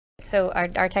So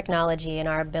our technology and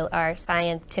our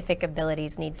scientific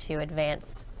abilities need to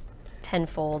advance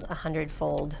tenfold,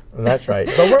 100-fold. That's right.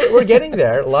 But we're getting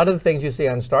there. A lot of the things you see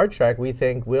on Star Trek we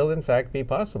think will in fact be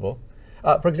possible.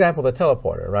 For example, the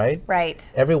teleporter, right? Right.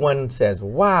 Everyone says,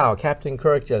 wow, Captain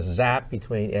Kirk just zapped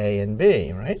between A and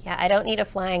B, right? Yeah, I don't need a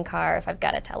flying car if I've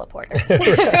got a teleporter.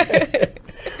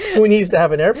 Who needs to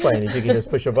have an airplane if you can just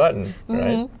push a button,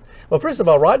 right? Well, first of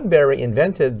all, Roddenberry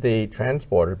invented the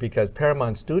transporter because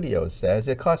Paramount Studios says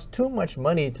it costs too much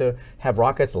money to have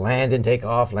rockets land and take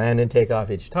off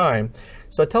each time.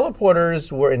 So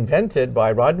teleporters were invented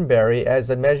by Roddenberry as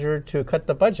a measure to cut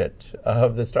the budget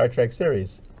of the Star Trek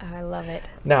series. Oh, I love it.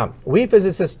 Now, we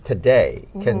physicists today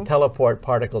can teleport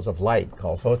particles of light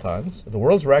called photons. The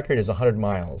world's record is 100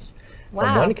 miles. Wow.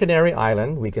 From one Canary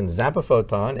Island, we can zap a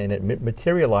photon and it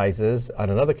materializes on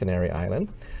another Canary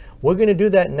Island. We're going to do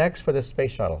that next for the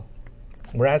space shuttle.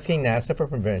 We're asking NASA for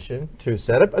permission to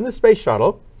set up in the space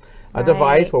shuttle a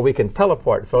device where we can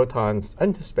teleport photons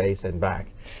into space and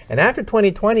back. And after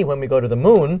 2020, when we go to the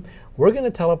moon, we're going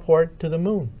to teleport to the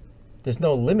moon. There's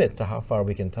no limit to how far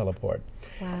we can teleport.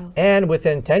 Wow. And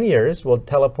within 10 years, we'll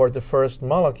teleport the first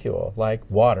molecule, like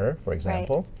water, for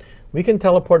example. Right. We can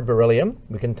teleport beryllium.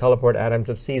 We can teleport atoms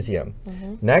of cesium.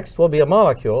 Next will be a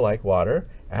molecule, like water.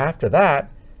 After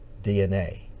that,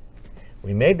 DNA.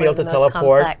 We may be able to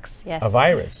teleport a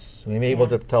virus. We may be able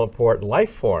to teleport life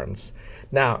forms.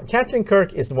 Now, Captain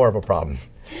Kirk is more of a problem.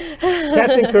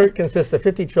 Captain Kirk consists of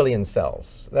 50 trillion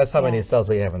cells. That's how many cells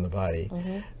we have in the body.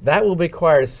 That will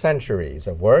require centuries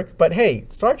of work. But hey,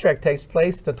 Star Trek takes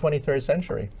place in the 23rd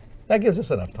century. That gives us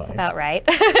enough time. That's about right.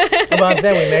 About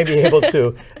then, we may be able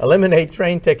to eliminate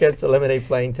train tickets, eliminate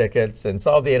plane tickets, and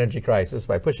solve the energy crisis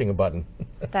by pushing a button.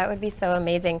 That would be so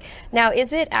amazing. Now,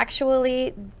 is it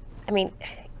actually, I mean,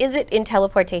 is it in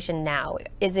teleportation now?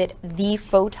 Is it the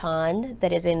photon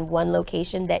that is in one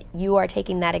location that you are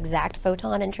taking that exact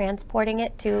photon and transporting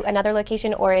it to another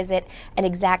location, or is it an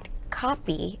exact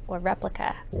copy or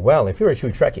replica? Well, if you're a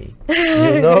true Trekkie,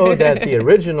 you know that the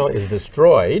original is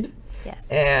destroyed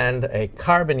and a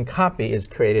carbon copy is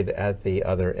created at the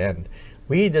other end.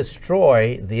 We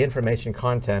destroy the information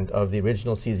content of the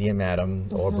original cesium atom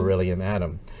or beryllium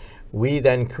atom. We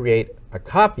then create a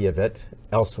copy of it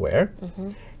elsewhere.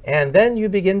 And then you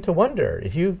begin to wonder,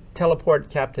 if you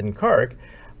teleport Captain Kirk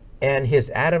and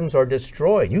his atoms are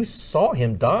destroyed, you saw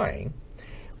him dying,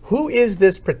 who is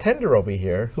this pretender over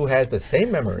here who has the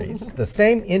same memories, the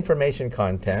same information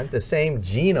content, the same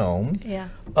genome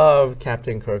of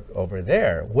Captain Kirk over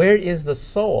there? Where is the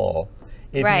soul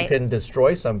if you can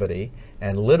destroy somebody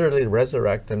and literally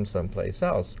resurrect them someplace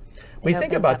else? We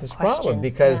think about this problem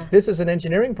because this is an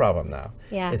engineering problem now.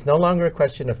 It's no longer a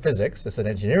question of physics. It's an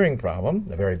engineering problem,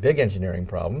 a very big engineering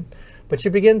problem. But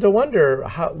you begin to wonder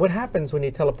what happens when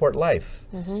you teleport life.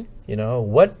 You know,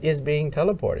 what is being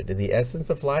teleported? The essence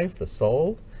of life, the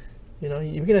soul? You know,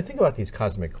 you're going to think about these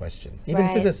cosmic questions. Even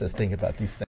physicists think about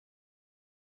these things.